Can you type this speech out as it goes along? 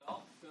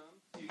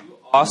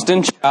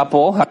Austin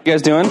Chapel. How you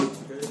guys doing?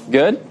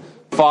 Good?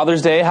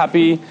 Father's Day.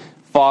 Happy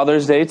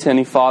Father's Day to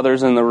any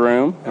fathers in the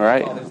room. All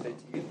right.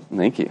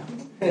 Thank you.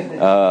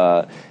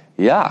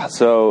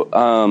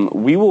 So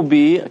we will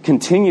be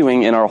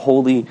continuing in our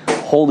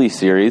Holy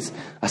series.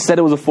 I said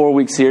it was a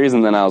 4-week series,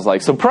 and then I was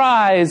like,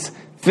 surprise,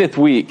 5th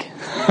week.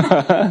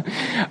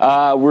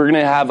 We're going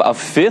to have a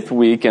 5th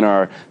week in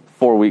our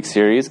 4-week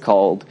series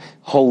called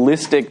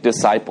Holistic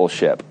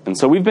Discipleship. And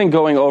so we've been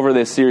going over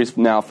this series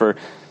now for,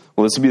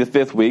 this will be the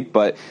 5th week,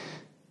 but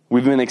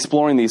we've been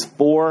exploring these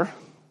 4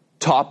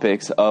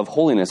 topics of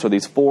holiness, or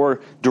these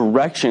 4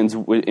 directions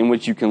in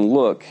which you can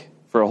look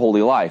for a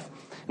holy life.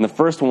 And the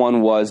first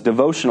one was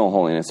devotional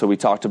holiness. So we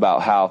talked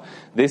about how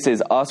this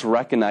is us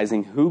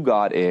recognizing who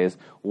God is,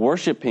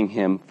 worshiping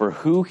Him for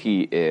who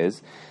He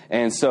is.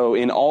 And so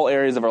in all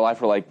areas of our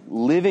life, we're like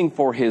living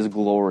for His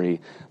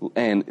glory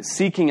and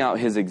seeking out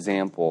His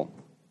example.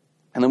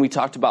 And then we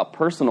talked about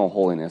personal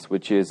holiness,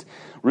 which is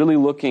really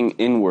looking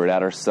inward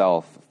at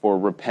ourselves for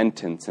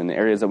repentance and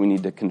areas that we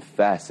need to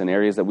confess and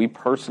areas that we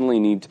personally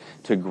need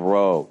to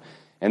grow.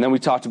 And then we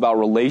talked about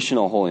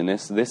relational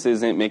holiness. This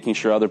isn't making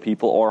sure other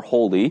people are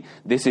holy.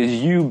 This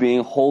is you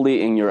being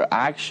holy in your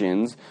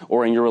actions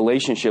or in your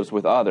relationships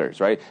with others,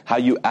 right? How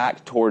you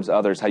act towards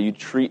others, how you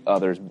treat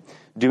others,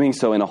 doing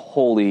so in a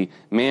holy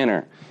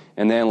manner.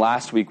 And then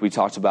last week we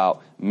talked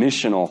about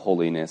missional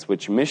holiness,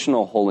 which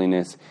missional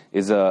holiness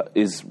is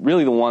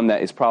really the one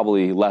that is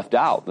probably left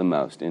out the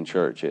most in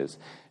churches.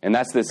 And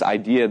that's this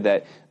idea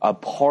that a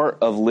part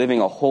of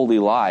living a holy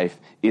life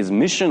is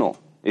missional.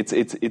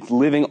 It's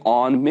living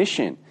on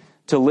mission.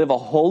 To live a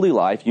holy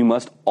life, you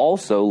must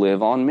also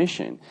live on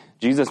mission.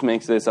 Jesus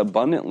makes this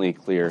abundantly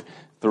clear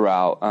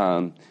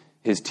throughout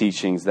His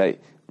teachings that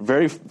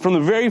from the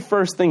very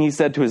first thing He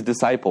said to His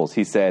disciples,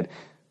 He said,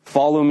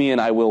 "Follow me and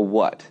I will"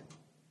 what?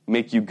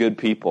 Make you good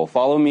people.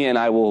 Follow me and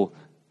I will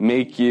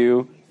make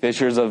you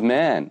fishers of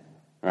men,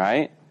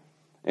 right?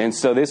 And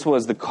so this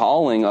was the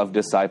calling of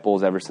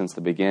disciples ever since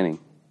the beginning.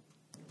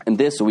 And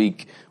this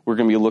week, we're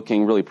going to be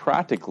looking really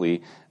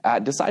practically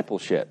at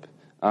discipleship.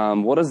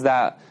 What does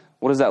that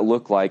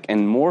look like?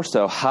 And more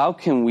so, how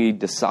can we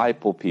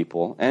disciple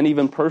people and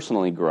even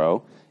personally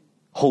grow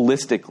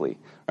holistically?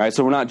 All right,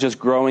 so we're not just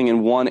growing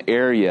in one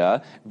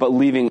area, but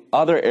leaving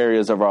other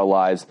areas of our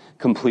lives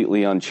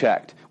completely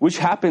unchecked, which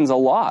happens a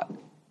lot.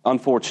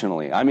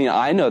 Unfortunately. I mean,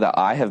 I know that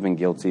I have been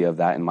guilty of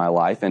that in my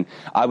life, and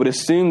I would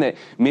assume that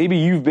maybe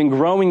you've been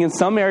growing in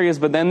some areas,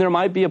 but then there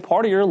might be a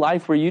part of your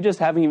life where you just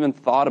haven't even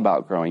thought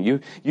about growing.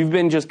 You've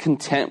been just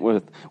content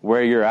with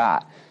where you're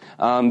at.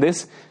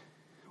 This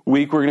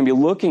week, we're going to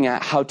be looking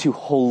at how to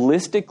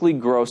holistically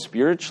grow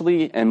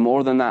spiritually, and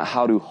more than that,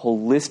 how to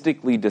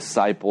holistically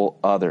disciple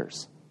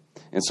others.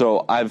 And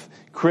so I've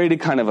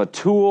created kind of a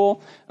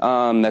tool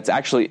that's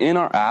actually in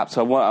our app.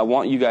 So what I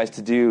want you guys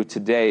to do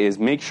today is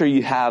make sure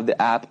you have the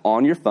app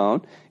on your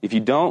phone. If you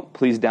don't,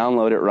 please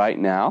download it right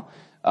now.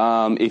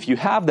 If you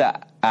have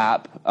that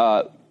app,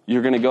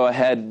 you're going to go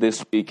ahead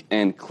this week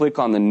and click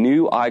on the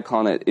new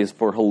icon that is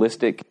for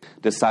holistic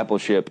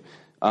discipleship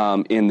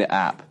in the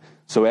app.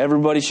 So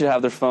everybody should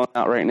have their phone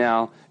out right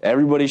now.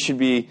 Everybody should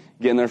be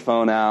getting their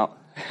phone out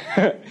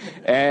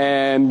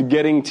and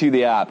getting to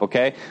the app,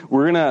 okay?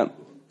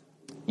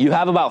 You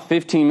have about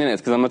 15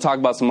 minutes, because I'm going to talk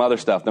about some other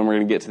stuff, then we're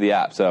going to get to the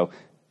app. So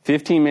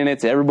 15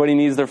 minutes, everybody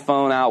needs their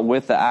phone out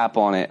with the app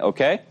on it,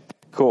 okay?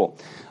 Cool.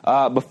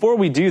 Before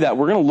we do that,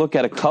 we're going to look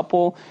at a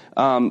couple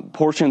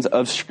portions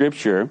of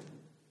Scripture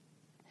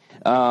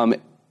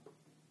and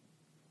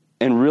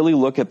really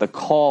look at the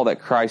call that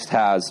Christ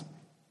has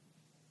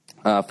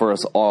for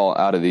us all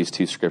out of these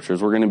 2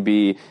 Scriptures. We're going to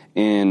be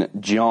in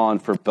John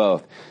for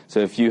both. So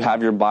if you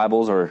have your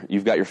Bibles or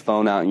you've got your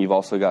phone out and you've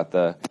also got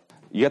the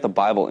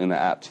Bible in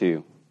the app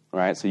too. All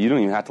right, so you don't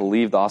even have to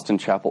leave the Austin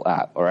Chapel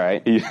app, all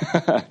right?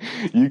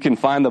 You can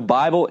find the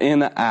Bible in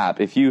the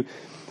app. If you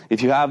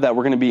have that,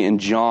 we're going to be in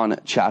John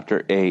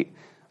chapter 8.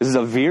 This is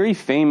a very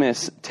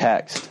famous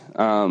text,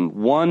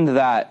 one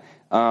that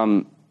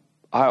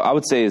I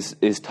would say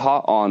is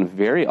taught on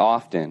very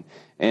often,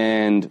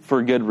 and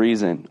for good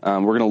reason.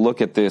 We're going to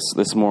look at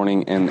this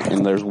morning,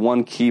 and there's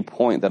one key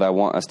point that I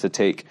want us to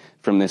take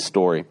from this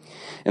story.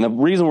 And the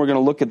reason we're going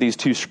to look at these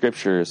 2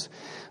 Scriptures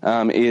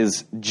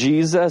is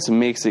Jesus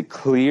makes it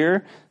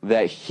clear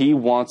that He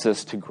wants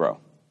us to grow.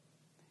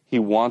 He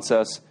wants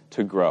us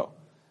to grow.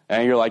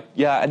 And you're like,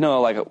 yeah, I know,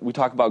 like we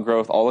talk about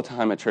growth all the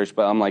time at church,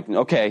 but I'm like,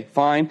 okay,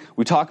 fine.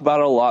 We talk about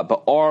it a lot,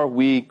 but are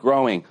we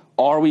growing?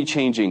 Are we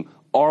changing?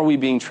 Are we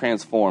being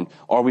transformed?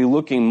 Are we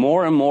looking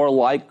more and more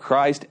like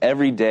Christ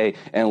every day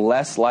and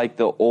less like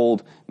the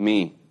old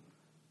me?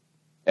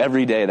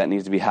 Every day that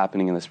needs to be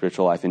happening in the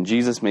spiritual life. And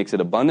Jesus makes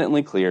it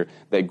abundantly clear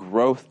that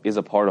growth is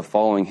a part of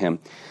following Him.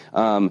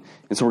 And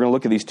so we're going to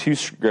look at these 2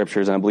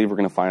 Scriptures, and I believe we're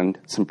going to find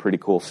some pretty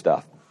cool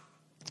stuff.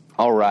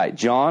 All right,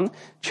 John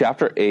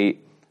chapter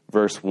 8,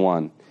 verse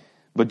 1.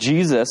 But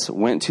Jesus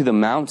went to the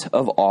Mount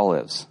of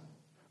Olives.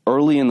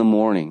 Early in the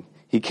morning,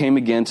 He came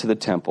again to the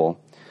temple.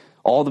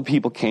 All the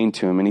people came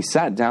to Him, and He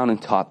sat down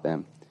and taught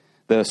them.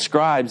 The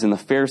scribes and the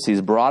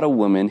Pharisees brought a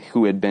woman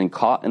who had been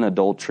caught in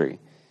adultery.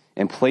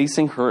 And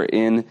placing her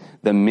in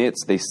the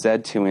midst, they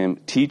said to him,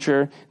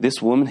 "Teacher,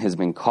 this woman has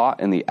been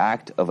caught in the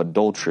act of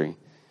adultery.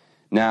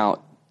 Now,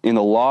 in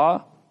the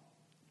law,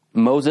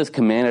 Moses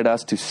commanded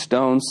us to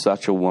stone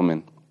such a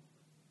woman.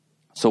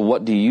 So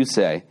what do you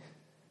say?"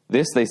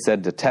 This they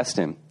said to test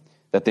him,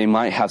 that they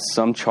might have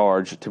some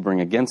charge to bring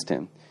against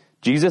him.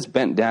 Jesus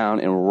bent down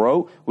and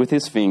wrote with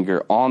his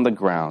finger on the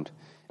ground.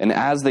 And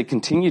as they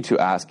continued to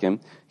ask him,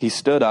 he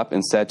stood up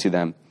and said to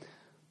them,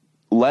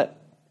 "Let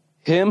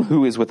him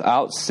who is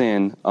without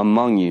sin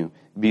among you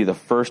be the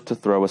first to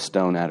throw a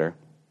stone at her."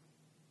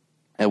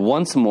 And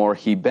once more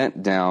he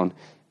bent down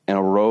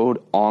and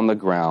wrote on the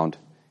ground.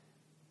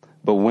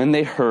 But when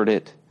they heard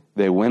it,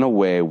 they went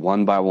away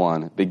one by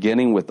one,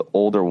 beginning with the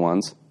older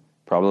ones,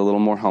 probably a little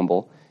more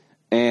humble.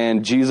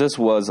 And Jesus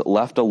was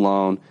left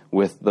alone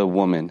with the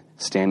woman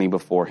standing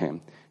before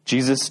him.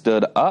 Jesus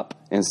stood up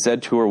and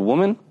said to her,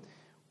 "Woman,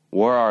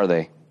 where are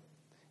they?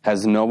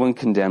 Has no one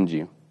condemned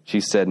you?" She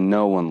said,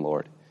 "No one,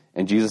 Lord."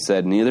 And Jesus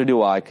said, "Neither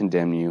do I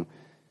condemn you.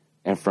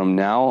 And from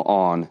now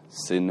on,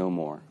 sin no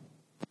more."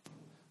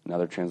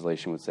 Another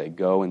translation would say,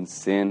 "Go and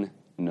sin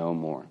no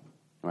more."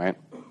 Right?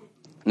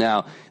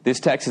 Now, this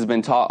text has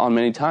been taught on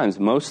many times,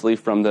 mostly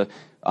from the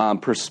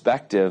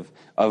perspective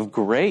of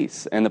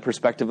grace and the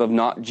perspective of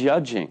not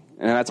judging.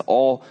 And that's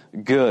all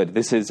good.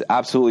 This is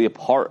absolutely a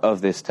part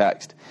of this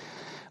text.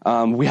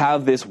 We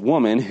have this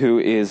woman who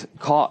is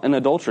caught in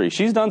adultery.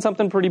 She's done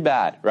something pretty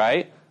bad,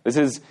 right? This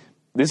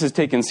is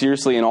taken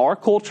seriously in our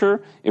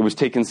culture. It was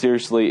taken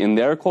seriously in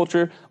their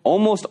culture.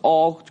 Almost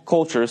all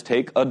cultures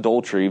take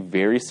adultery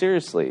very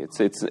seriously.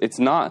 It's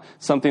not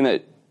something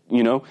that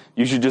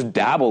you should just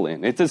dabble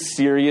in. It's a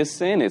serious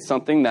sin. It's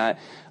something that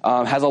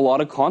has a lot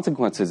of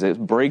consequences. It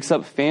breaks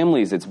up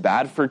families. It's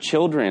bad for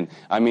children.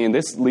 I mean,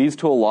 this leads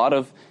to a lot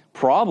of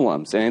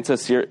problems, and it's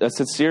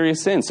a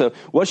serious sin. So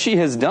what she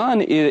has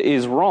done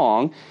is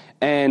wrong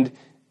and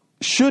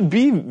should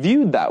be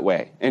viewed that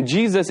way. And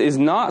Jesus is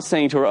not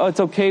saying to her, "Oh, it's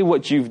okay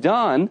what you've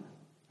done."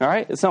 All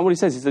right? It's not what he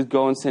says. He says,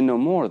 "Go and sin no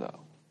more," though.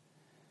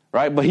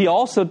 Right? But he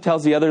also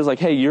tells the others, like,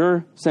 "Hey,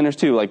 you're sinners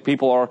too." Like,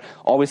 people are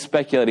always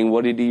speculating,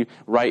 what did he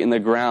write in the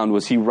ground?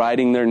 Was he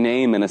writing their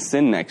name and a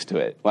sin next to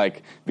it?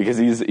 Like, because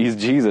he's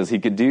Jesus, he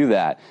could do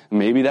that.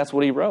 Maybe that's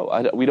what he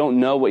wrote. We don't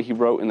know what he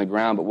wrote in the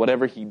ground, but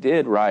whatever he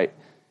did write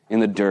in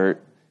the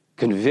dirt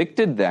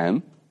convicted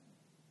them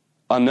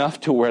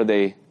enough to where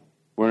they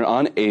were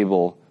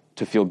unable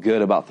to feel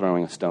good about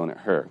throwing a stone at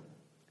her.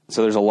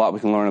 So there's a lot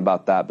we can learn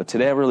about that. But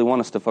today I really want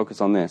us to focus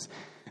on this.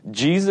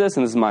 Jesus,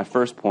 and this is my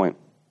first point,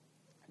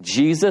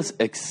 Jesus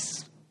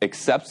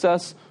accepts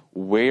us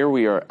where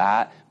we are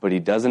at, but he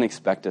doesn't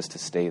expect us to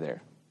stay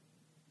there.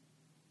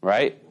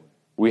 Right?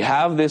 We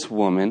have this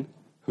woman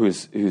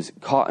who's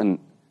caught in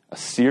a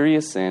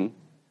serious sin,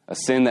 a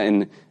sin that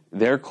in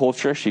their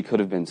culture she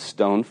could have been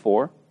stoned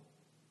for.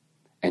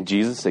 And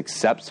Jesus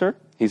accepts her.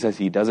 He says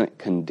he doesn't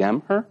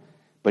condemn her,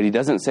 but he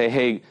doesn't say,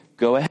 "Hey,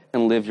 go ahead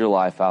and live your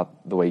life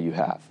out the way you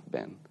have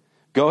been.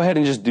 Go ahead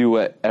and just do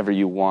whatever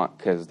you want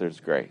because there's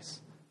grace."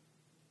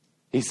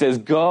 He says,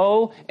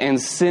 "Go and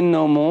sin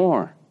no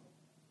more."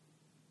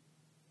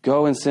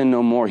 Go and sin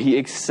no more. He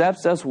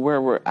accepts us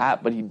where we're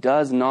at, but he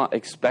does not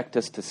expect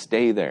us to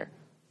stay there.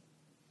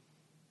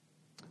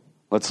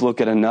 Let's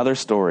look at another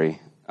story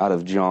out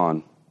of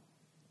John.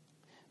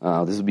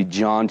 This would be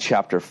John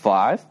chapter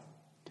 5,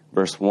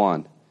 verse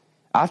 1.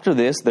 After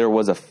this, there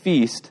was a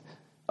feast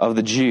of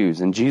the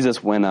Jews, and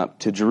Jesus went up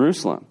to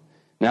Jerusalem.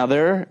 Now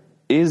there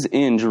is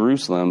in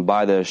Jerusalem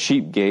by the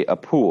sheep gate a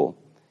pool,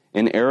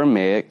 in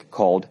Aramaic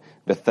called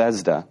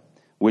Bethesda,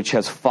 which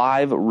has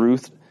 5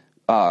 roofed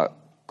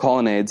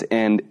colonnades,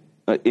 and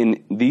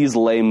in these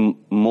lay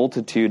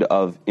multitude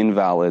of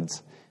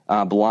invalids,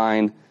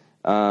 blind,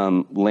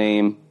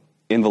 lame,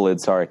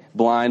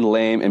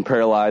 and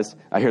paralyzed.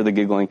 I hear the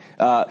giggling.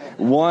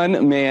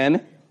 One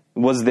man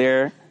was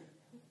there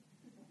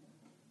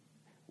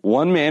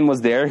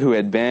who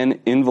had been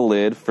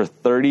invalid for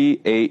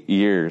 38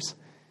 years.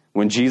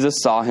 When Jesus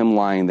saw him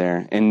lying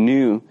there and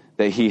knew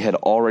that he had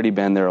already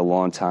been there a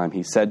long time,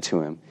 he said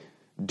to him,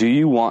 "Do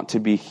you want to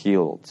be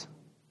healed?"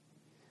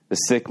 The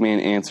sick man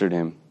answered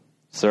him,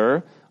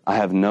 "Sir, I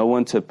have no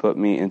one to put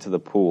me into the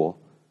pool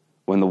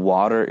when the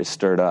water is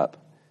stirred up.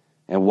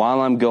 And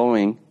while I'm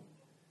going,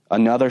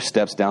 another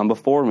steps down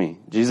before me."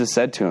 Jesus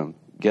said to him,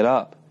 "Get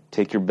up,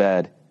 take your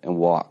bed, and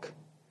walk."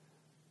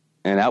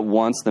 And at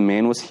once the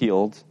man was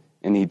healed,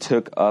 and he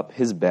took up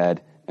his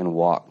bed and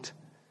walked.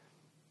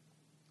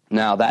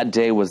 Now that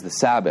day was the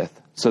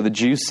Sabbath. So the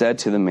Jews said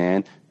to the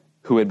man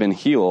who had been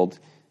healed,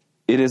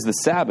 "It is the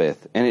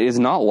Sabbath, and it is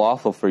not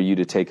lawful for you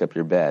to take up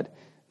your bed."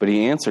 But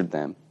he answered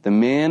them, "The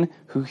man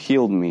who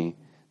healed me,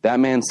 that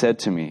man said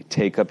to me,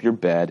 'Take up your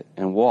bed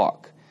and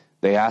walk.'"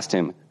 They asked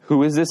him,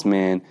 "Who is this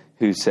man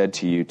who said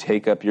to you,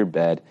 'Take up your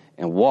bed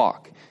and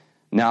walk'?"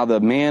 Now the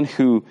man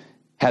who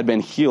had been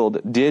healed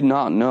did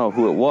not know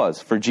who it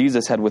was, for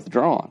Jesus had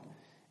withdrawn,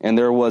 and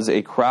there was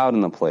a crowd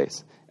in the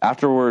place.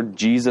 Afterward,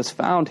 Jesus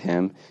found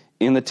him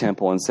in the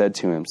temple and said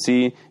to him,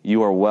 "See,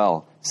 you are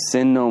well.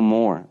 Sin no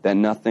more, that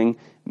nothing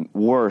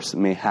worse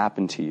may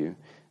happen to you."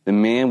 The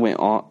man went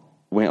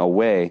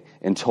away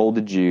and told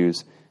the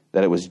Jews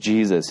that it was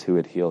Jesus who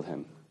had healed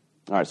him.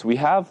 All right, so we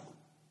have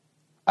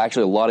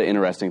actually a lot of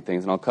interesting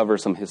things, and I'll cover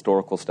some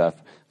historical stuff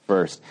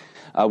first.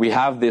 We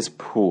have this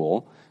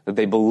pool that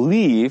they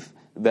believe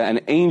that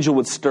an angel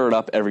would stir it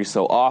up every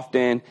so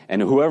often,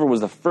 and whoever was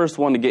the first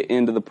one to get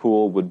into the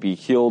pool would be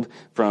healed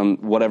from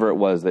whatever it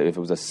was. If it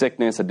was a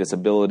sickness, a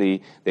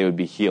disability, they would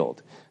be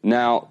healed.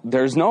 Now,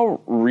 there's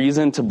no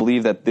reason to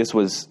believe that this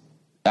was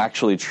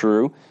actually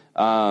true.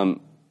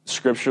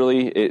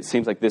 Scripturally, it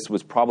seems like this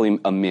was probably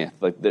a myth.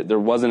 Like there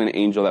wasn't an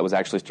angel that was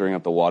actually stirring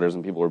up the waters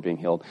and people were being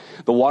healed.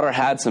 The water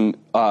had some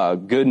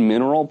good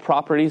mineral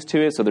properties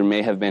to it, so there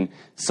may have been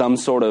some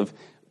sort of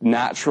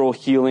natural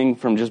healing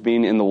from just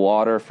being in the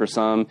water for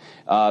some.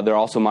 There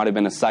also might have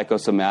been a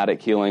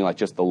psychosomatic healing, like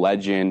just the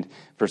legend.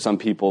 For some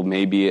people,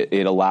 maybe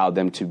it allowed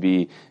them to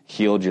be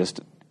healed, just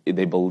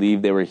they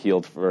believed they were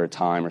healed for a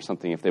time or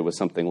something, if there was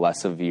something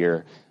less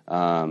severe.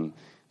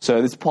 So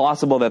it's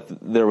possible that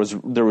there was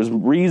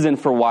reason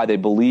for why they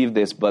believed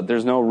this, but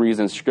there's no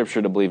reason in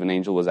Scripture to believe an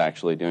angel was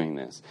actually doing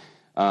this.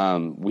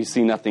 We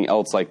see nothing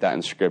else like that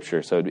in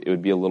Scripture, so it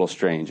would be a little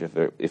strange if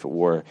it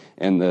were.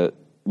 And the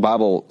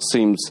Bible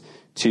seems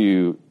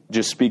to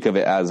just speak of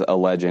it as a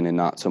legend and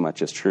not so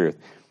much as truth.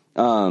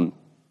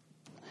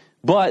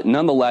 But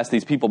nonetheless,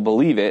 these people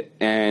believe it,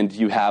 and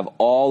you have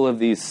all of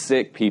these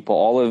sick people,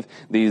 all of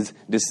these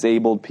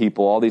disabled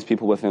people, all these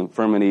people with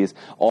infirmities,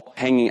 all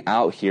hanging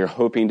out here,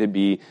 hoping to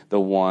be the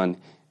one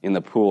in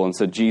the pool. And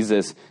so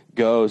Jesus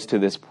goes to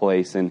this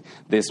place, and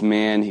this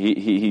man,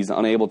 he's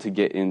unable to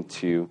get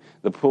into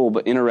the pool.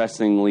 But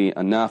interestingly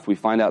enough, we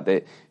find out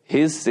that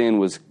his sin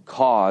was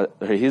caused,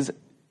 or his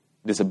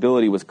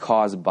disability was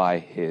caused by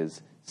his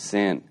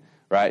sin,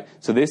 right?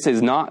 So this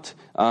is not...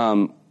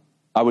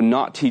 I would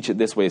not teach it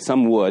this way.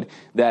 Some would,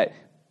 that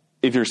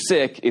if you're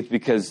sick, it's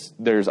because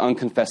there's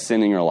unconfessed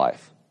sin in your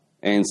life.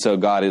 And so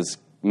God has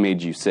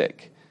made you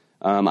sick.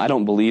 I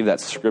don't believe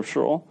that's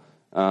scriptural.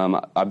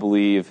 I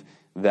believe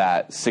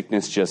that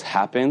sickness just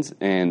happens,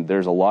 and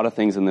there's a lot of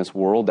things in this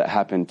world that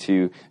happen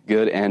to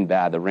good and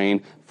bad. The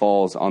rain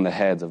falls on the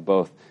heads of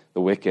both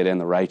the wicked and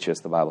the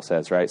righteous, the Bible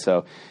says, right?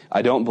 So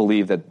I don't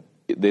believe that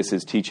this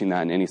is teaching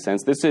that in any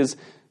sense. This is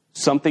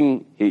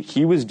something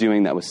he was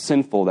doing that was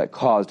sinful, that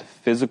caused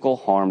physical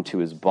harm to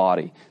his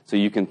body. So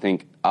you can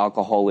think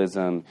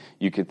alcoholism,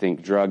 you could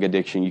think drug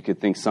addiction, you could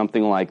think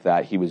something like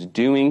that. He was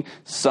doing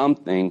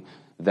something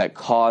that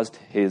caused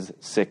his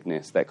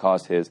sickness, that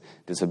caused his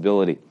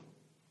disability.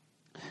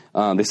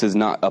 This is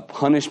not a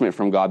punishment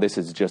from God. This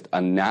is just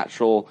a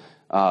natural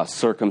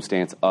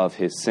circumstance of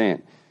his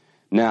sin.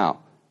 Now,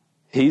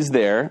 he's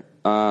there,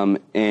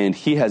 and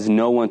he has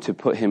no one to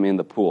put him in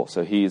the pool.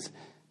 So he's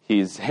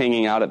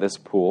hanging out at this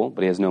pool,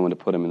 but he has no one to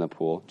put him in the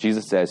pool.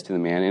 Jesus says to the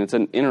man, and it's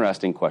an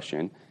interesting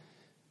question,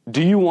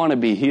 do you want to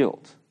be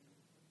healed?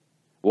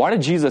 Why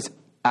did Jesus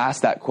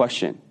ask that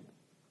question?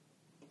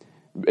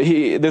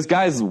 This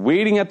guy's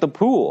waiting at the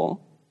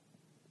pool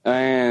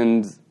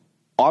and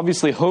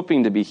obviously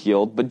hoping to be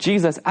healed, but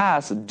Jesus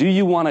asks, do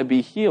you want to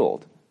be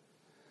healed?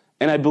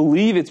 And I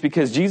believe it's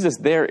because Jesus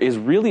there is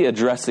really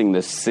addressing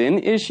the sin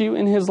issue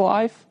in his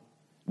life.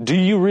 Do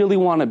you really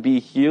want to be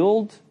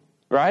healed,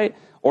 right?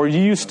 Or do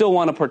you still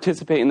want to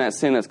participate in that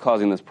sin that's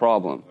causing this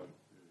problem?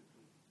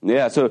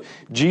 Yeah, so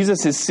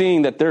Jesus is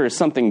seeing that there is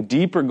something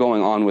deeper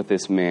going on with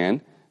this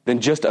man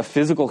than just a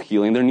physical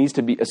healing. There needs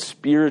to be a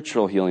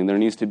spiritual healing. There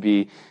needs to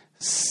be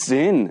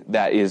sin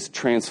that is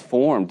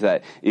transformed,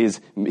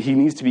 he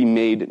needs to be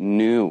made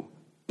new.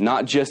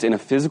 Not just in a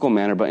physical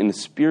manner, but in a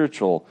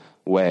spiritual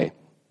way.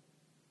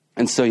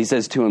 And so he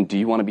says to him, do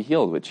you want to be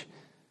healed? Which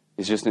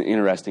is just an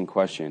interesting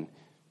question.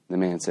 The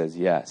man says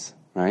yes,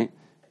 right?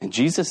 And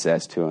Jesus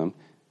says to him,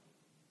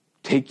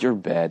 take your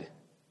bed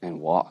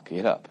and walk.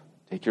 Get up.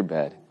 Take your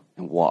bed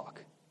and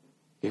walk.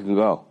 You can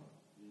go.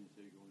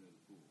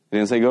 He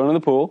didn't say go into the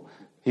pool.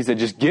 He said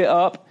just get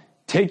up,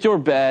 take your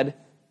bed,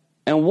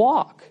 and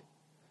walk.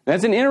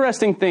 That's an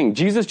interesting thing.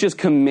 Jesus just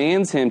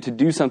commands him to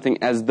do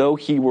something as though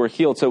he were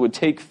healed. So it would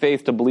take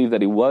faith to believe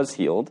that he was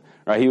healed.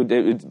 Right?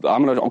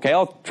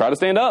 I'll try to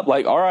stand up.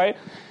 Like, all right.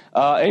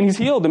 And he's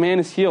healed. The man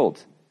is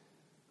healed.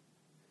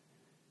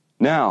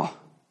 Now,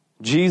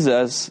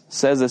 Jesus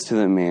says this to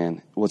the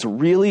man. What's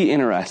really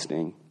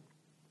interesting,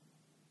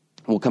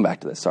 we'll come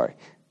back to this, sorry.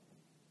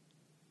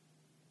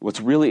 What's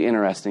really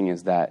interesting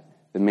is that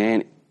the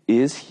man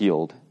is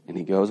healed and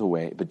he goes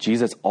away, but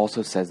Jesus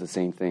also says the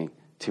same thing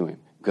to him.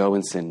 Go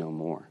and sin no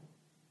more.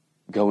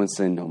 Go and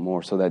sin no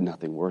more so that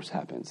nothing worse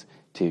happens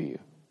to you.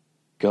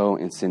 Go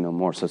and sin no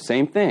more. So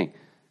same thing.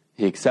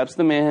 He accepts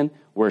the man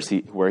where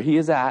he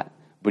is at,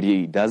 but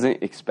he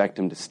doesn't expect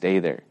him to stay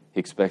there. He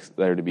expects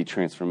there to be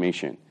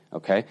transformation.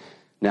 Okay?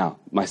 Now,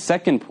 my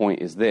second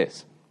point is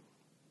this.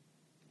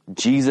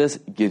 Jesus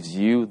gives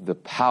you the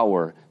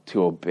power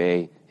to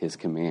obey his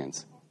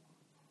commands.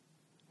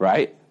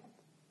 Right?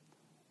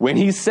 When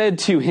he said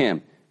to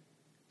him,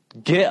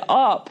 get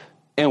up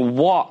and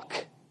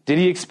walk, Did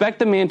he expect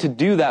the man to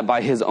do that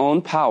by his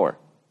own power?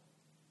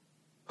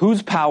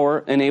 Whose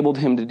power enabled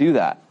him to do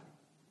that?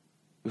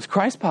 It was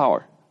Christ's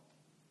power.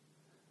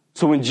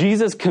 So when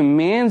Jesus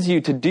commands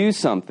you to do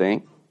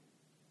something,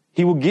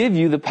 he will give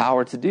you the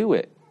power to do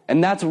it.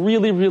 And that's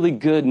really, really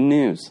good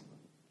news.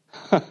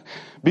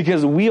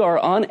 Because we are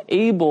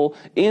unable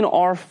in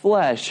our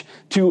flesh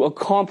to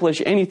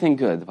accomplish anything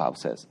good, the Bible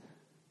says.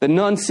 That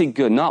none seek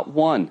good, not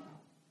one.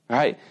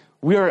 Right?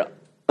 We are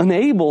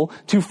unable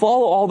to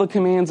follow all the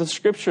commands of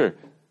Scripture.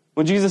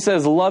 When Jesus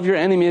says, love your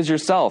enemy as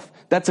yourself,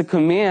 that's a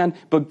command,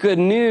 but good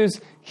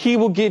news, he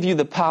will give you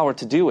the power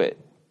to do it.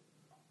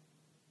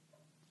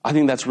 I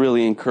think that's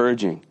really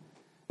encouraging.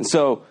 And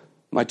so,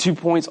 my 2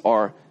 points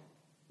are,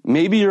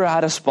 maybe you're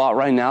at a spot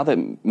right now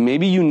that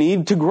maybe you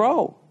need to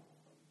grow.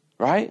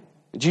 Right?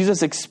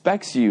 Jesus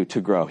expects you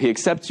to grow. He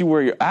accepts you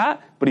where you're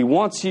at, but he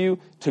wants you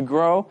to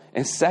grow.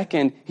 And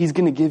second, he's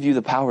going to give you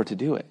the power to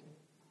do it.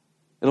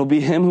 It'll be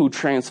him who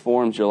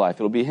transforms your life.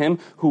 It'll be him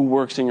who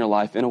works in your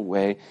life in a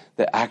way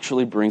that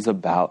actually brings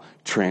about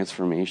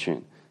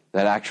transformation,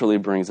 that actually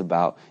brings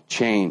about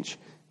change.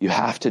 You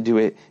have to do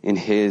it in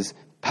his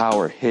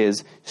power,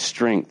 his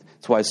strength.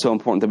 That's why it's so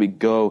important that we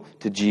go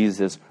to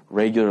Jesus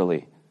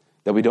regularly,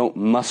 that we don't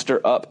muster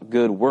up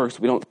good works.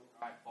 We don't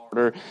try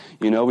harder.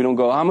 We don't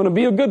go, I'm going to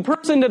be a good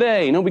person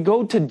today. We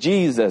go to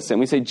Jesus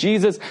and we say,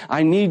 Jesus,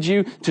 I need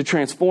you to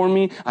transform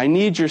me. I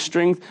need your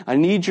strength. I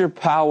need your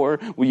power.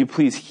 Will you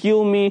please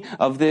heal me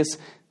of this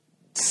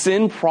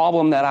sin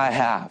problem that I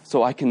have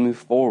so I can move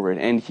forward?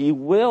 And he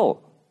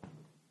will.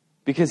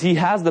 Because he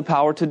has the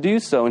power to do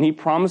so. And he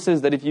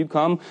promises that if you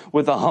come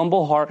with a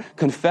humble heart,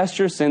 confess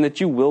your sin,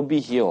 that you will be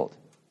healed.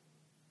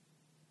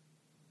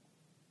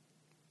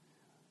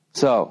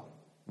 So,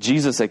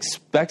 Jesus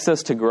expects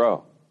us to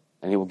grow.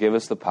 And he will give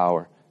us the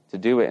power to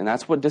do it. And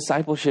that's what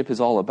discipleship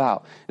is all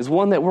about. Is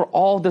one that we're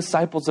all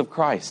disciples of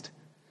Christ.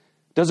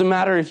 Doesn't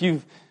matter if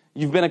you've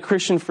been a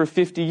Christian for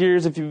 50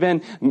 years, if you've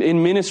been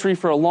in ministry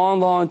for a long,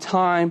 long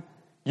time.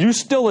 You're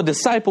still a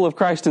disciple of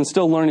Christ and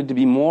still learning to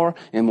be more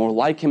and more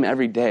like him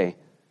every day.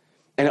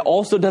 And it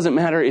also doesn't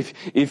matter if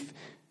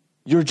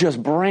you're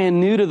just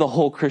brand new to the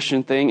whole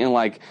Christian thing and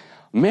like,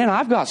 man,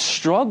 I've got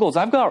struggles.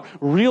 I've got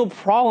real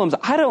problems.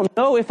 I don't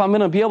know if I'm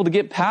going to be able to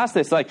get past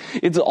this. Like,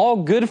 it's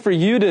all good for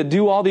you to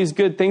do all these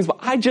good things, but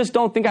I just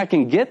don't think I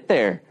can get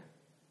there.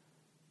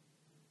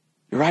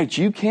 You're right.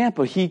 You can't,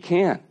 but he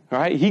can.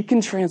 Right? He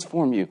can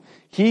transform you.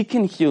 He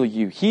can heal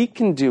you. He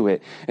can do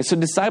it. And so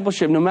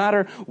discipleship, no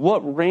matter what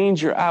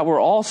range you're at, we're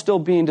all still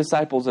being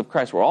disciples of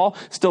Christ. We're all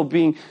still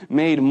being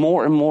made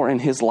more and more in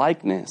his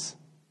likeness.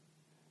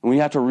 And we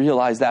have to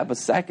realize that. But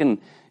second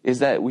is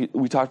that we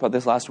talked about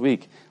this last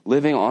week.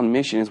 Living on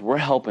mission is we're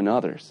helping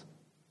others.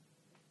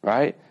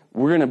 Right?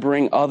 We're going to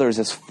bring others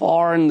as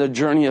far in the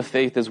journey of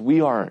faith as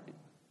we are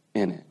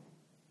in it.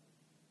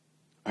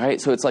 All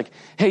right, so it's like,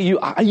 hey,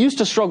 I used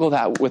to struggle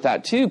with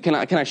that too. Can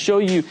I show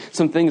you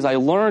some things I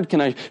learned? Can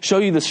I show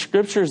you the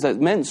scriptures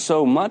that meant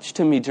so much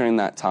to me during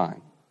that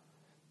time?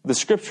 The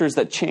scriptures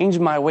that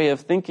changed my way of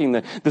thinking,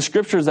 the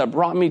scriptures that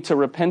brought me to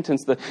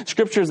repentance, the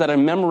scriptures that I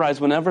memorize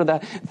whenever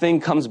that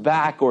thing comes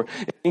back, or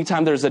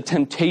anytime there's a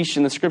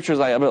temptation, the scriptures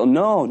I'm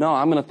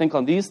going to think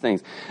on these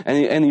things.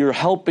 And you're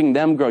helping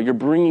them grow. You're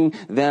bringing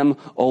them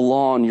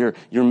along.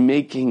 You're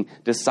making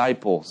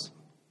disciples.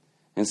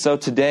 And so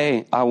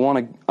today, I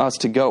want us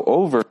to go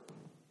over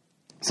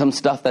some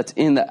stuff that's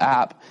in the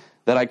app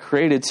that I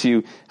created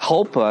to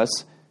help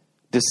us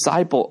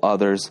disciple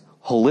others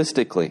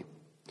holistically.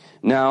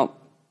 Now,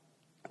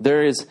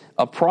 there is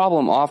a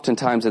problem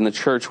oftentimes in the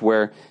church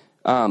where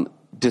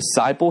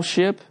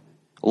discipleship,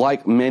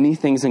 like many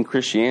things in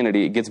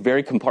Christianity, it gets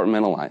very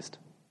compartmentalized,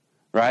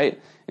 right?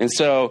 And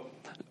so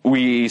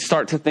we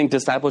start to think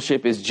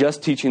discipleship is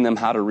just teaching them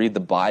how to read the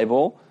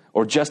Bible,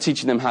 or just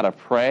teaching them how to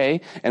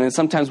pray. And then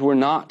sometimes we're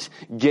not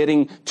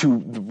getting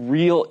to the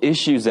real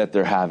issues that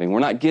they're having. We're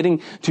not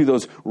getting to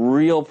those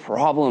real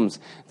problems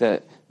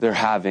that they're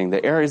having,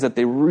 the areas that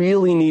they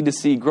really need to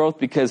see growth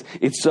because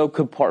it's so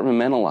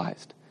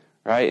compartmentalized,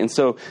 right? And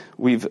so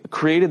we've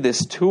created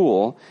this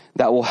tool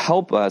that will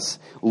help us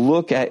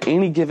look at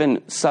any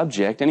given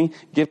subject, any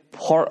given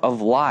part of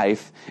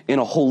life in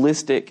a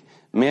holistic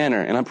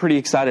manner. And I'm pretty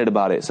excited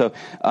about it. So,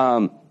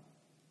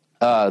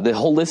 the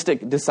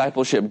Holistic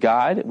Discipleship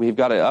Guide, we've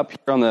got it up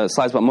here on the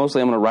slides, but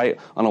mostly I'm going to write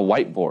on a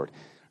whiteboard,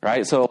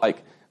 right? So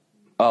like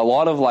a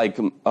lot of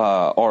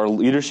our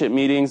leadership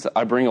meetings,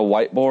 I bring a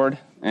whiteboard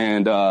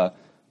and I'm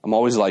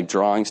always like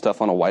drawing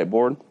stuff on a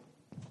whiteboard.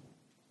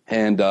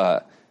 And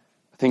I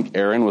think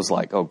Aaron was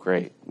like, oh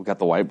great, we got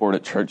the whiteboard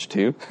at church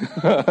too.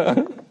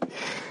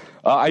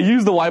 I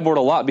use the whiteboard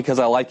a lot because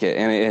I like it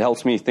and it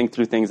helps me think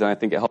through things, and I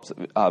think it helps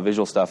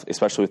visual stuff,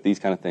 especially with these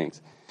kind of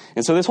things.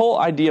 And so this whole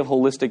idea of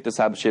holistic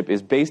discipleship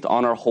is based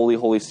on our Holy,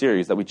 Holy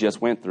series that we just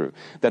went through.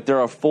 That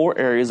there are 4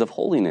 areas of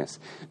holiness: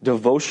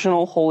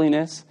 devotional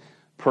holiness,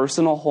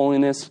 personal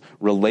holiness,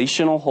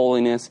 relational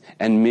holiness,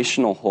 and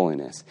missional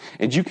holiness.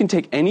 And you can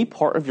take any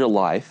part of your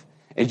life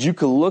and you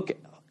can look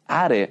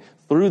at it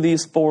through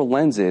these 4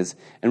 lenses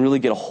and really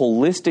get a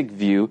holistic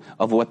view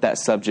of what that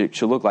subject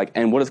should look like.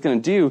 And what it's going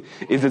to do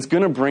is it's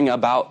going to bring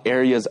about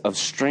areas of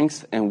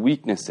strengths and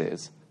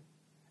weaknesses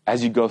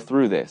as you go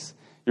through this.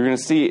 You're going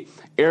to see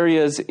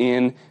areas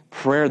in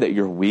prayer that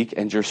you're weak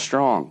and you're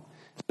strong.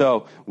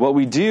 So what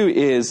we do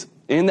is,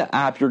 in the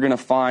app, you're going to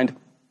find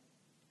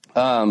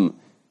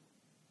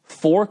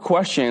 4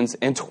 questions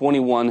and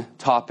 21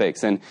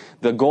 topics. And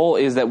the goal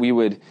is that we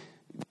would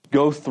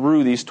go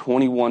through these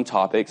 21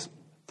 topics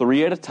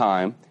 3 at a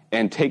time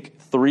and take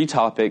 3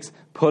 topics,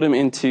 put them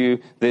into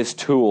this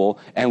tool,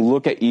 and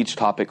look at each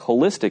topic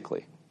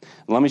holistically.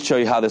 Let me show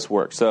you how this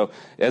works. So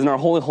as in our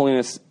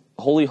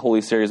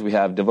Holy series, we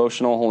have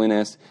devotional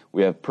holiness,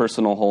 we have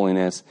personal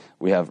holiness,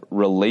 we have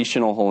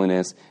relational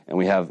holiness, and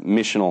we have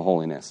missional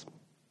holiness.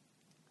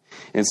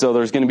 And so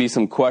there's going to be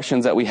some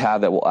questions that we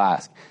have that we'll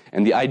ask.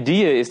 And the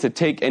idea is to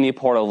take any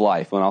part of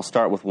life, and I'll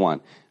start with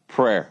one.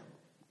 Prayer,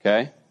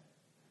 okay?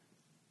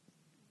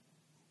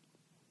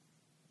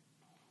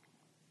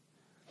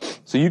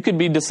 So you could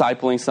be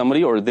discipling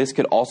somebody, or this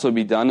could also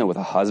be done with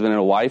a husband and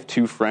a wife,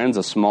 2 friends,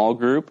 a small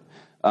group.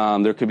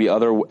 There could be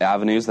other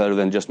avenues other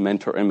than just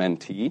mentor and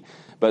mentee.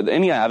 But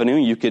any avenue,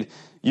 you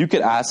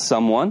could ask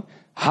someone,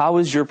 how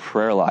is your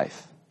prayer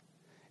life?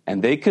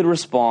 And they could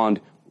respond,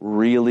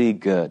 really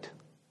good.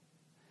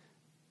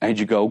 And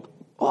you go,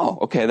 oh,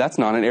 okay, that's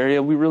not an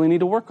area we really need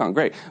to work on.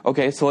 Great.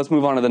 Okay, so let's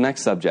move on to the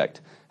next subject.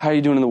 How are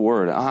you doing in the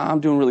Word? I'm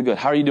doing really good.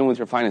 How are you doing with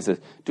your finances?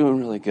 Doing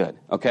really good.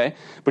 Okay?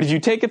 But if you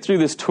take it through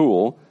this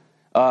tool,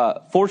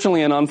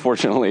 fortunately and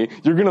unfortunately,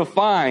 you're going to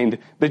find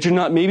that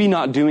you're maybe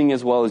not doing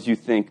as well as you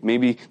think.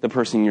 Maybe the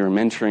person you're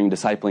mentoring,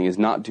 discipling is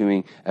not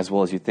doing as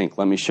well as you think.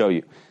 Let me show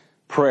you.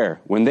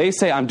 Prayer. When they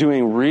say, I'm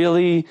doing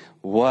really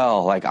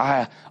well, like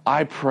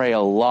I pray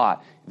a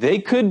lot, they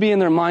could be in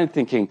their mind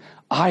thinking,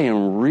 I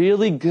am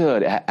really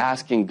good at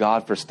asking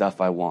God for stuff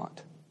I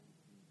want,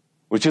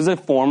 which is a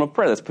form of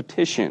prayer. That's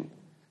petition,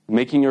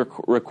 making your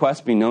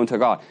request be known to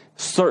God.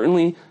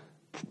 Certainly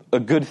a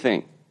good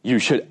thing. You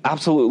should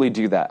absolutely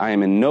do that. I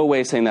am in no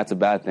way saying that's a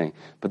bad thing,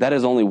 but that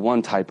is only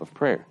one type of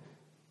prayer.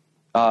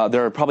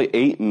 There are probably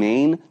 8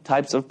 main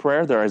types of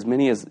prayer. There are as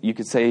many as, you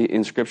could say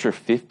in Scripture,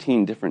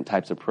 15 different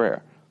types of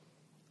prayer.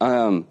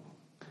 So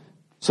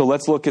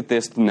let's look at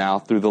this now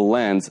through the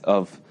lens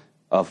of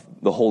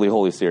the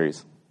Holy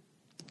series.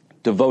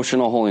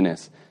 Devotional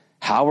holiness.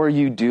 How are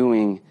you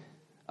doing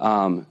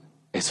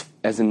as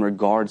in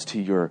regards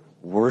to your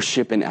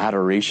worship and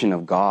adoration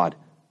of God?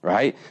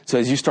 Right? So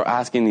as you start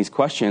asking these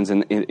questions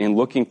and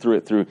looking through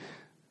it through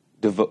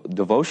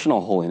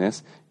devotional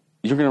holiness,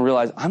 you're going to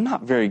realize I'm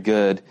not very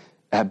good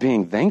at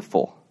being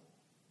thankful.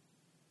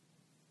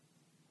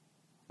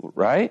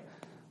 Right?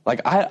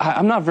 Like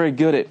I'm not very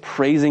good at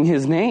praising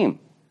His name,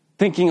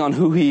 thinking on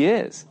who He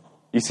is.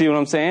 You see what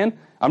I'm saying?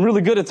 I'm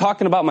really good at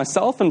talking about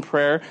myself in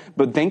prayer,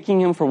 but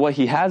thanking Him for what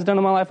He has done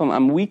in my life,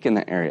 I'm weak in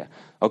that area.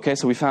 Okay,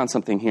 so we found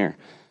something here.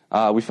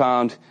 We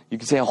found, you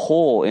could say, a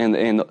hole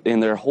in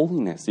their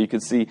holiness. You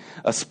could see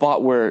a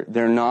spot where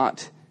they're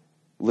not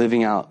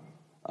living out,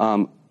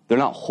 they're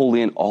not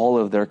holy in all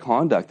of their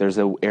conduct. There's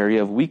an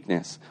area of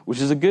weakness,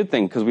 which is a good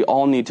thing because we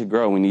all need to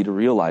grow. We need to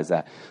realize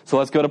that. So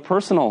let's go to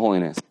personal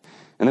holiness.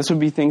 And this would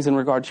be things in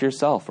regard to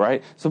yourself,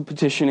 right? So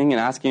petitioning and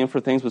asking Him for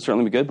things would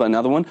certainly be good. But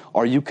another one,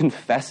 are you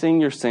confessing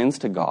your sins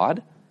to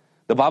God?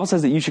 The Bible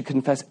says that you should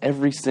confess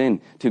every sin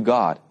to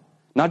God.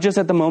 Not just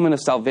at the moment of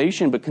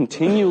salvation, but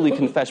continually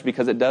confess,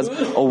 because it does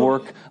a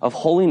work of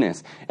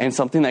holiness. And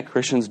something that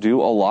Christians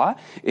do a lot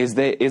is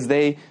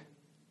they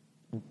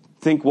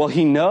think, well,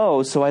 He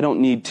knows, so I don't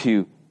need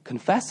to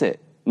confess it.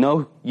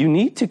 No, you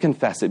need to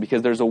confess it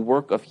because there's a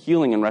work of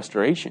healing and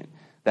restoration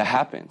that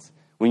happens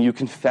when you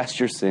confess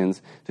your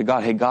sins to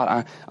God. Hey,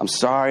 God, I'm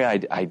sorry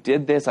I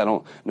did this. I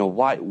don't know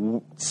why.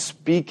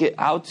 Speak it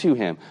out to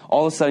Him.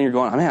 All of a sudden you're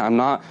going, man, I'm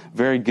not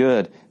very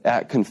good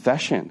at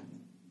confession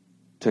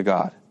to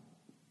God.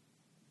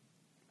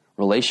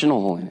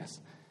 Relational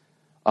holiness.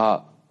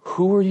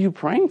 Who are you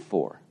praying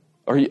for?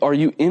 Are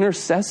you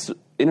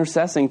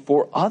intercessing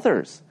for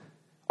others?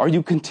 Are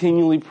you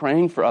continually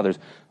praying for others?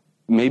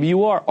 Maybe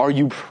you are. Are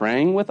you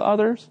praying with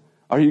others?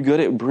 Are you good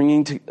at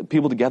bringing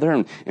people together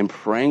and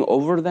praying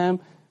over them,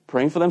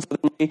 praying for them? So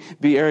there may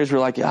be areas where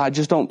like, yeah, I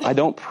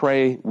don't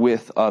pray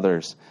with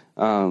others.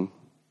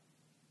 Right?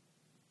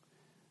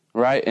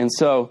 And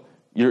so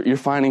you're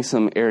finding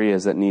some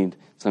areas that need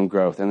some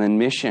growth. And then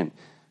mission.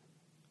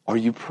 Are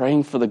you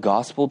praying for the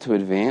gospel to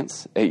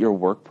advance at your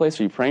workplace?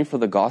 Are you praying for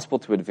the gospel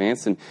to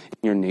advance in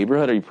your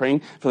neighborhood? Are you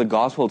praying for the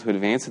gospel to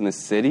advance in the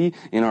city,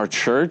 in our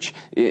church,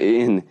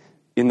 in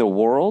the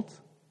world?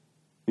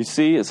 You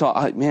see, so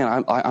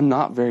I'm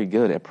not very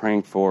good at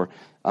praying for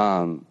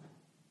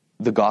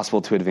the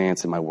gospel to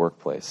advance in my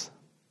workplace.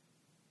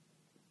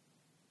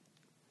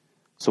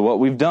 So what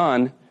we've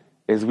done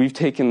is we've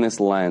taken this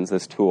lens,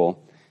 this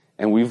tool,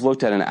 and we've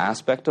looked at an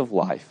aspect of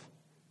life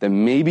that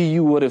maybe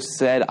you would have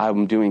said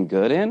I'm doing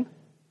good in,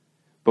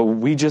 but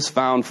we just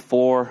found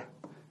 4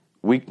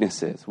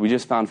 weaknesses. We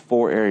just found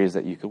 4 areas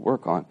that you could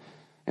work on.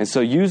 And so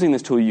using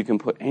this tool, you can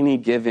put any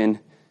given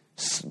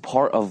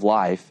part of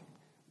life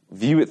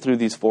view it through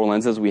these 4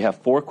 lenses. We have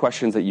 4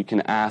 questions that you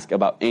can ask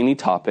about any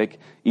topic.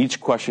 Each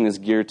question is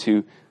geared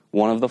to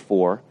one of the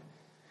 4.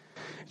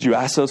 You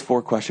ask those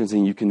 4 questions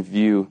and you can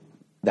view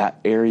that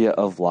area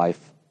of life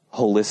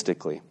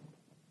holistically.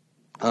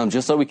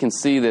 Just so we can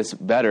see this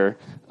better,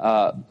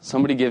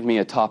 somebody give me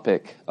a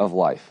topic of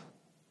life.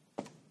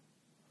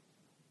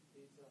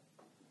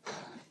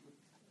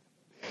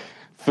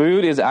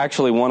 Food is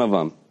actually one of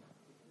them.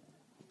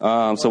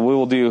 So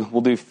we'll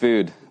do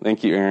food.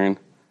 Thank you, Aaron.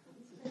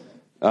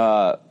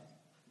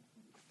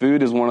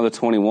 Food is one of the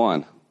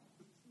 21.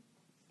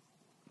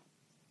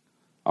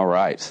 All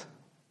right.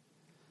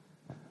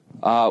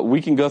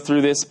 We can go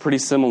through this pretty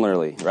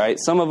similarly, right?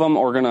 Some of them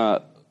are going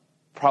to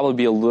probably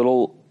be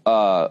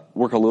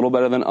work a little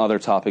better than other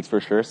topics for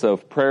sure. So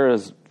prayer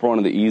is one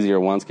of the easier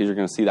ones because you're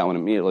going to see that one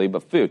immediately.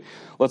 But food,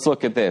 let's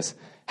look at this.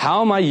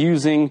 How am I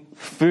using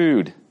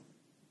food?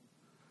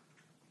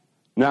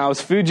 Now,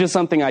 is food just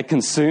something I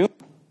consume?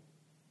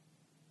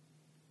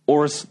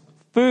 Or is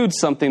food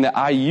something that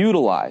I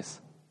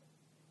utilize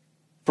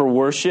for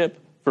worship,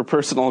 for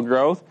personal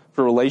growth,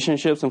 for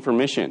relationships, and for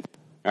mission?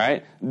 All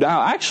right?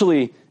 Now,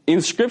 actually,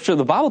 in Scripture,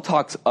 the Bible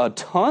talks a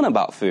ton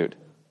about food.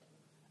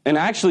 And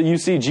actually, you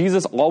see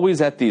Jesus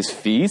always at these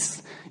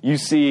feasts. You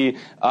see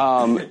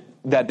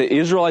that the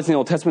Israelites in the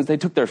Old Testament, they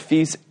took their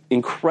feasts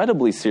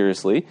incredibly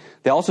seriously.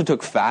 They also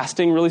took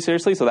fasting really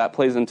seriously, so that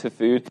plays into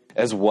food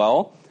as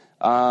well.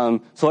 So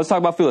let's talk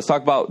about food. Let's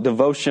talk about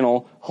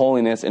devotional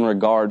holiness in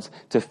regards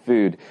to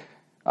food.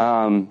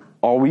 Are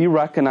we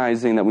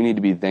recognizing that we need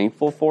to be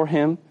thankful for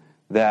Him?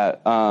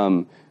 That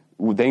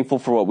we're thankful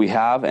for what we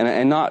have?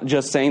 And not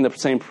just saying the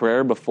same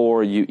prayer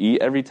before you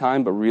eat every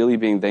time, but really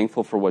being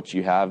thankful for what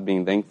you have,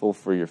 being thankful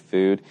for your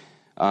food.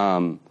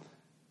 I'm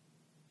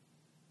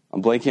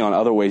blanking on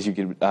other ways you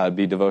could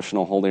be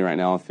devotional holy right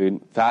now with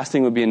food.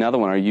 Fasting would be another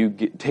one. Are you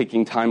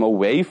taking time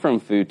away from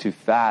food to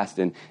fast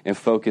and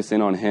focus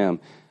in on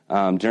Him?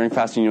 During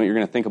fasting, you know what you're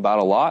going to think about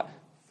a lot?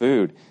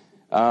 Food.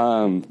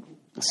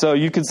 So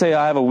you could say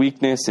I have a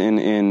weakness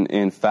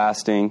in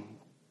fasting.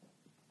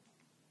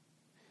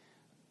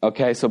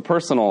 Okay, so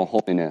personal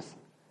holiness.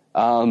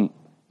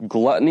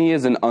 Gluttony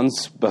is an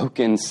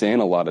unspoken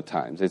sin a lot of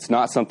times. It's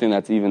not something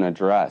that's even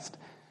addressed.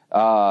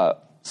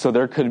 So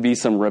there could be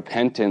some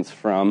repentance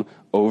from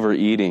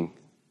overeating.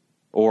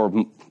 Or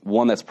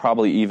one that's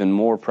probably even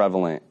more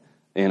prevalent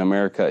in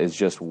America is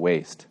just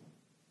waste.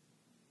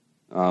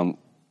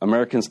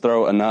 Americans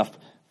throw enough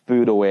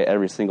food away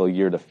every single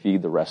year to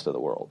feed the rest of the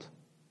world.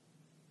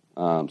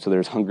 So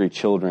there's hungry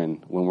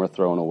children when we're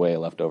throwing away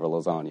leftover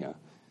lasagna.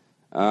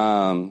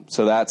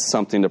 So that's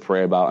something to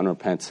pray about and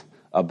repent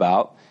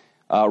about.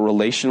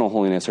 Relational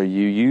holiness. Are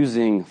you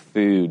using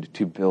food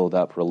to build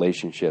up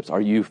relationships? Are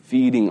you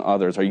feeding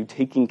others? Are you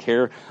taking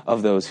care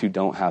of those who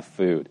don't have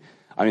food?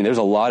 I mean, there's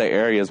a lot of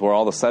areas where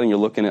all of a sudden you're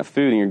looking at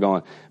food and you're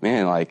going,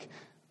 man, like,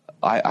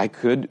 I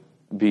could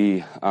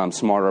be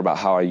smarter about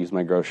how I use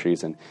my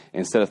groceries, and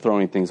instead of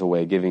throwing things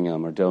away, giving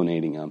them or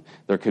donating them.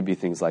 There could be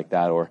things like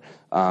that. Or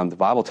the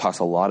Bible talks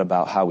a lot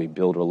about how we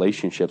build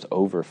relationships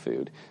over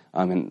food.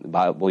 And the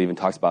Bible even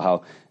talks about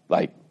how,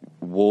 like,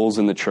 wolves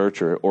in the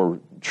church or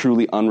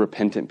truly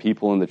unrepentant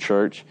people in the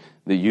church,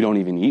 that you don't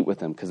even eat with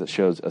them because it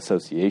shows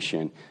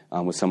association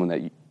with someone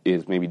that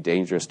is maybe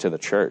dangerous to the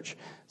church.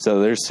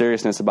 So there's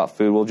seriousness about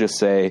food. We'll just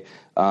say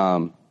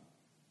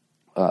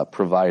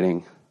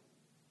providing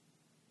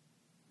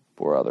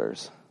for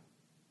others.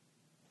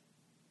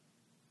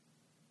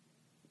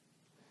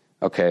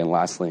 Okay, and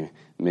lastly,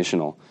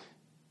 missional.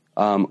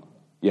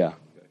 Yeah.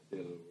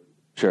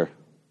 Sure.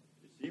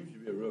 It seems to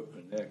be a real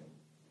connection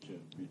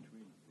between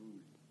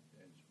food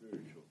and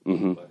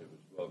spiritual life as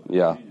well.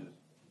 Yeah. Jesus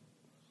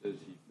says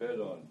he fed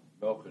on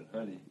milk and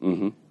honey,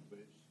 but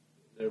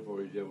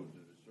therefore he's able to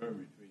discern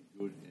between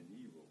good and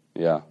evil.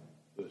 Yeah.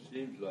 So it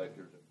seems like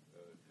there's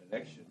a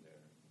connection there.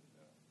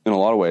 In a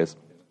lot of ways.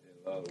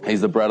 In a lot of ways.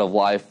 He's the bread of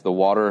life, the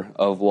water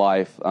of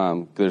life.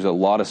 There's a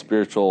lot of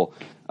spiritual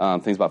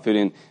things about food.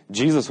 And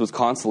Jesus was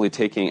constantly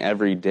taking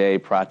everyday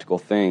practical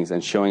things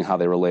and showing how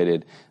they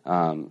related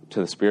to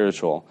the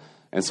spiritual.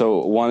 And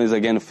so one is,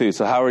 again, food.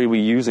 So how are we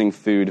using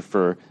food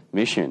for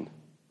mission?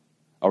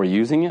 Are we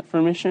using it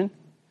for mission?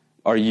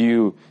 Are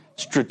you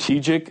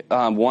strategic?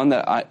 One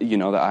that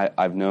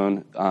I've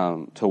known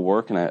to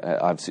work, and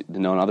I've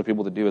known other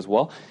people to do as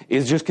well,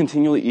 is just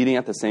continually eating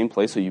at the same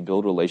place so you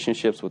build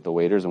relationships with the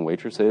waiters and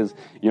waitresses.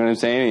 You know what I'm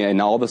saying?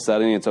 And all of a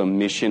sudden it's a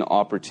mission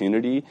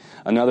opportunity.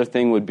 Another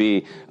thing would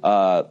be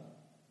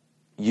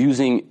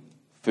using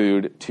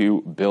food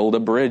to build a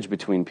bridge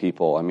between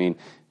people. I mean,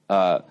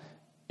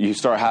 you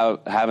start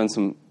having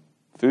some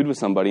food with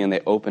somebody and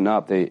they open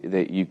up,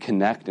 you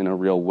connect in a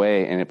real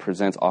way, and it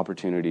presents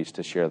opportunities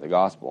to share the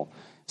gospel.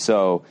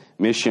 So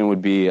mission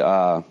would be,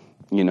 you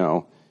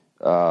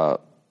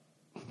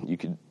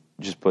could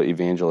just put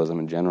evangelism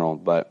in general.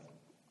 But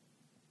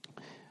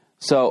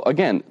so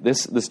again,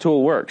 this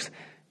tool works.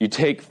 You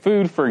take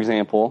food, for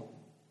example,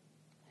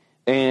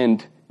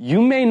 and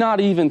you may not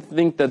even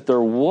think that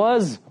there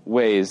was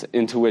ways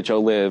into which I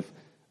live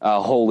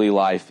a holy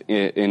life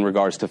in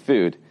regards to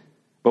food.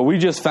 But we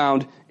just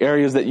found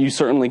areas that you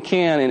certainly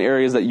can and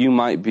areas that you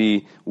might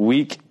be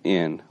weak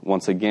in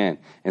once again.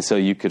 And so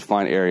you could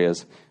find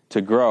areas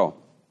to grow.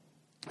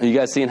 Are you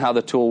guys seeing how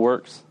the tool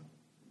works?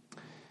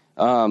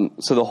 So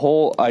the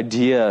whole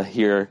idea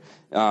here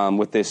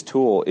with this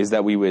tool is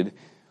that we would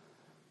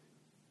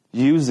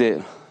use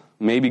it,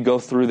 maybe go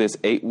through this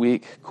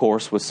 8-week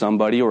course with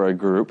somebody or a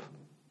group.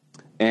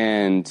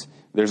 And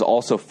there's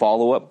also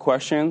follow-up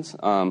questions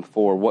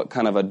for what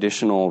kind of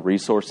additional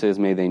resources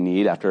may they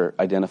need after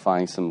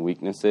identifying some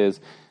weaknesses,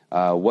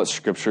 what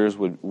scriptures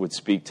would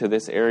speak to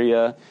this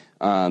area.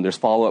 There's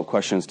follow-up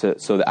questions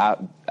so that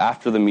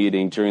after the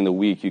meeting, during the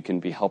week, you can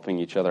be helping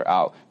each other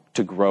out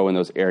to grow in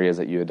those areas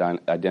that you had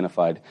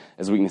identified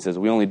as weaknesses.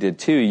 We only did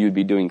 2. You'd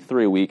be doing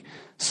 3 a week.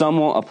 Some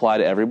won't apply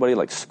to everybody,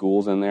 like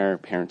school's in there,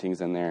 parenting's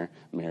in there,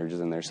 marriage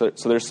is in there. So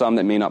there's some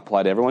that may not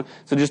apply to everyone.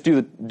 So just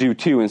do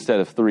 2 instead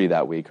of 3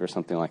 that week or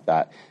something like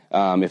that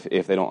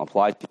if they don't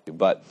apply to you.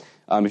 But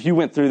if you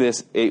went through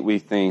this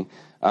 8-week thing,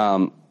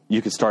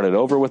 you could start it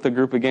over with a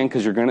group again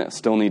because you're going to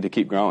still need to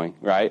keep growing,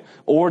 right?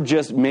 Or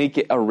just make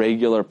it a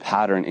regular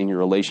pattern in your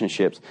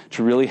relationships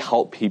to really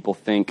help people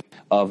think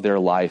of their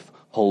life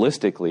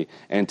holistically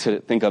and to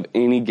think of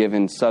any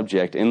given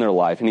subject in their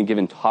life, any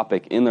given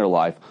topic in their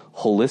life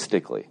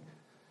holistically.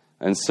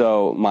 And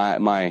so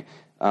my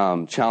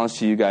challenge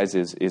to you guys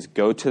is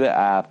go to the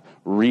app,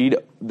 read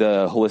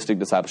the Holistic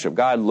Discipleship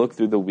Guide, look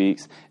through the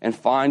weeks, and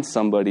find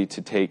somebody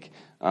to take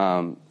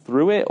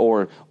through it,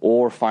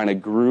 or find a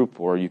group,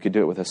 or you could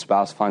do it with a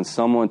spouse, find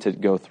someone to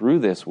go through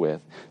this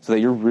with so that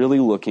you're really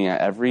looking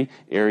at every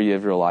area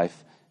of your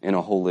life in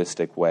a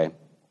holistic way.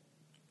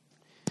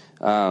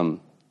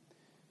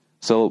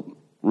 So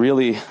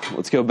really,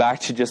 let's go back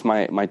to just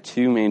my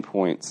 2 main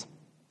points,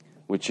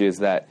 which is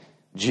that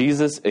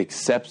Jesus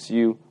accepts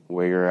you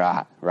where you're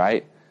at,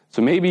 right?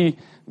 So maybe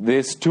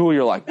this tool,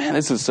 you're like, man,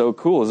 this is so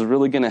cool. This is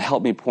really going to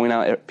help me point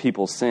out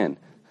people's sin.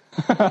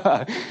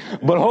 But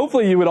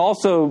hopefully you would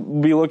also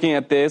be looking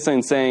at this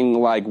and saying,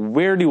 like,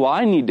 where do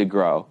I need to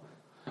grow?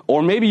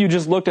 Or maybe you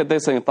just looked at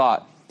this and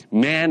thought,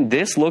 man,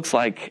 this looks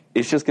like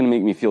it's just going to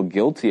make me feel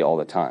guilty all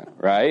the time,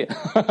 right?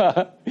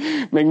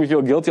 Make me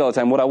feel guilty all the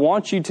time. What I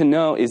want you to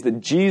know is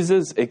that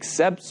Jesus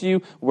accepts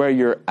you where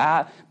you're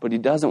at, but he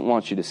doesn't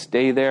want you to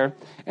stay there.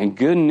 And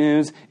good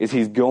news is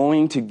he's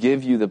going to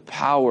give you the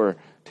power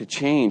to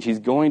change. He's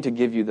going to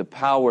give you the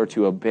power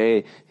to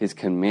obey his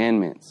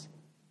commandments.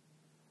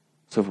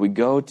 So if we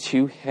go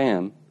to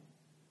him,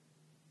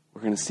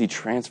 we're going to see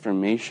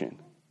transformation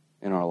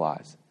in our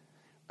lives.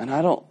 And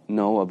I don't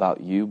know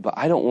about you, but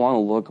I don't want to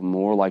look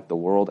more like the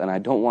world, and I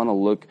don't want to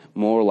look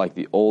more like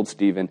the old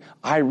Stephen.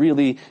 I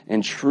really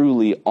and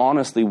truly,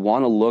 honestly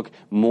want to look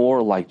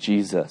more like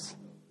Jesus.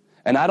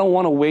 And I don't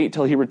want to wait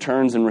till he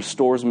returns and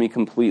restores me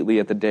completely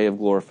at the day of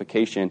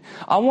glorification.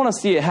 I want to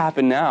see it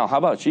happen now. How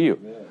about you?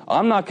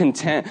 I'm not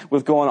content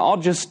with going, I'll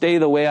just stay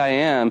the way I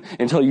am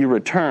until you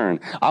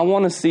return. I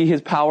want to see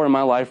his power in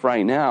my life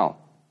right now.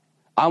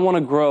 I want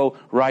to grow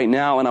right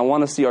now, and I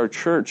want to see our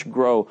church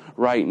grow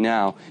right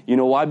now. You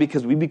know why?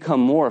 Because we become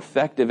more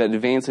effective at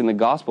advancing the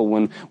gospel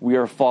when we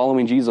are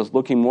following Jesus,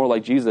 looking more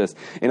like Jesus.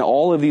 In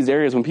all of these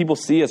areas, when people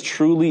see us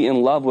truly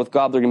in love with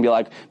God, they're going to be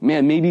like,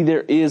 man, maybe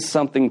there is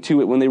something to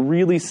it. When they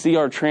really see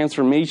our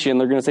transformation,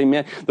 they're going to say,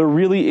 man, there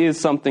really is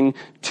something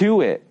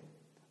to it.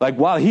 Like,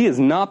 wow, he is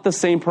not the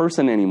same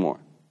person anymore.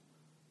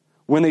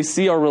 When they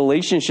see our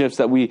relationships,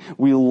 that we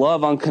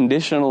love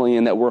unconditionally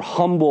and that we're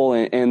humble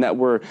and that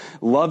we're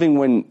loving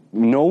when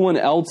no one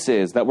else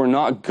is, that we're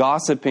not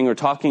gossiping or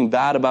talking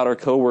bad about our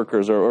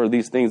coworkers or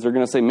these things, they're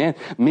going to say, man,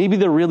 maybe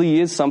there really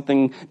is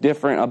something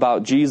different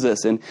about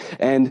Jesus.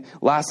 And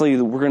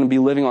lastly, we're going to be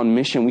living on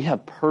mission. We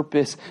have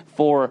purpose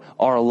for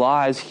our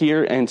lives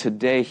here and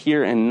today,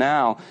 here and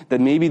now,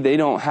 that maybe they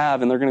don't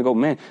have. And they're going to go,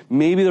 man,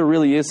 maybe there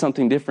really is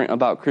something different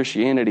about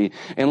Christianity.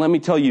 And let me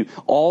tell you,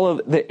 all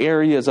of the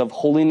areas of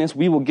holiness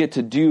we will get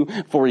to do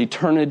for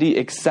eternity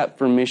except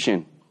for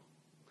mission.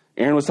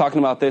 Aaron was talking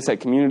about this at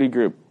community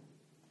group.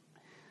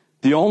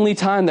 The only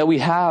time that we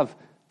have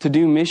to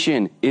do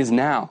mission is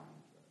now.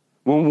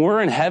 When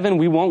we're in heaven,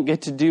 we won't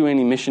get to do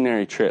any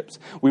missionary trips.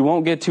 We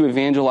won't get to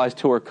evangelize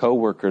to our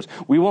coworkers.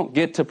 We won't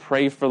get to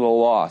pray for the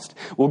lost.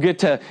 We'll get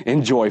to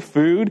enjoy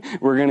food.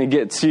 We're going to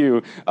get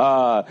to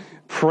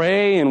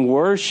pray and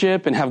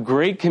worship and have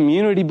great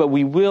community, but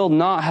we will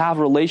not have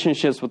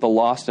relationships with the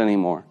lost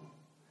anymore.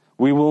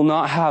 We will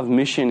not have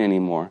mission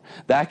anymore.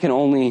 That can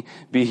only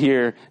be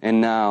here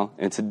and now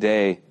and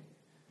today.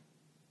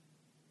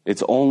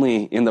 It's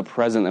only in the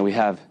present that we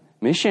have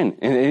mission.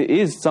 And it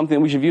is something that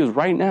we should view as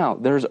right now.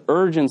 There's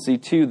urgency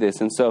to this.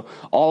 And so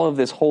all of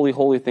this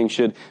holy thing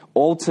should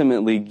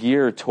ultimately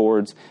gear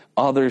towards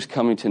others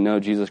coming to know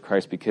Jesus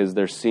Christ because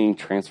they're seeing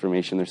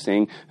transformation. They're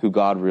seeing who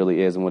God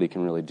really is and what he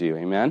can really do.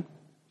 Amen?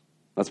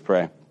 Let's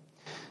pray.